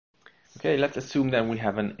Okay, let's assume that we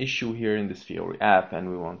have an issue here in this Fiori app and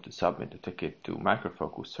we want to submit a ticket to Micro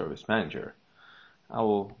Focus Service Manager. I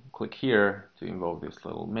will click here to invoke this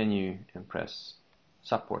little menu and press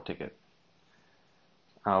Support Ticket.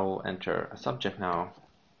 I will enter a subject now,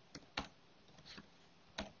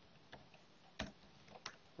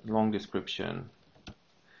 long description,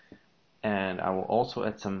 and I will also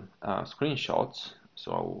add some screenshots.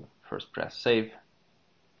 So I will first press Save,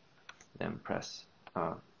 then press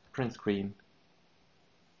Print Screen,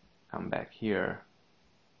 come back here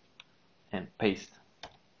and paste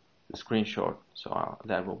the screenshot, so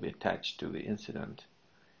that will be attached to the incident,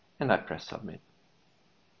 and I press Submit.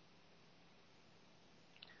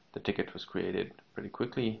 The ticket was created pretty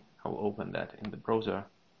quickly. I will open that in the browser.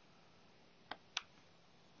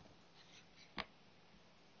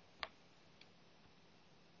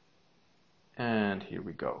 And here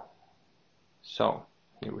we go. So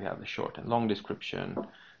here we have the short and long description,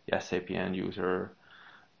 the SAP end user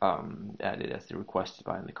added as the requested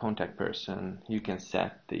by the contact person. You can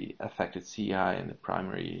set the affected CI and the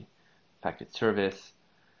primary affected service.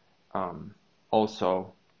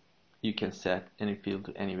 Also, you can set any field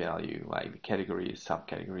to any value, like the category,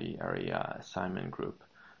 subcategory, area, assignment group,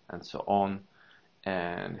 and so on.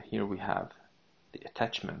 And here we have the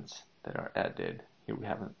attachments that are added. Here we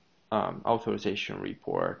have an authorization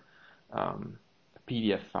report, a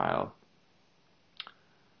PDF file,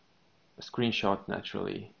 a screenshot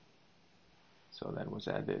naturally, so that was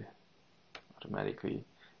added automatically,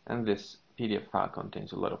 and this PDF file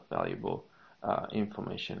contains a lot of valuable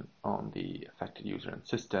information on the affected user and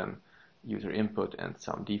system, user input and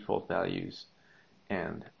some default values,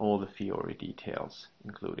 and all the Fiori details,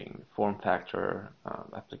 including the form factor,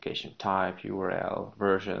 application type, URL,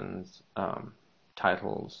 versions,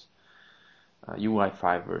 titles,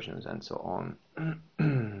 UI5 versions, and so on.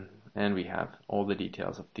 And we have all the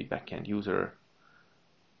details of the backend user,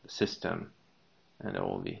 the system, and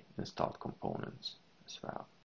all the installed components as well.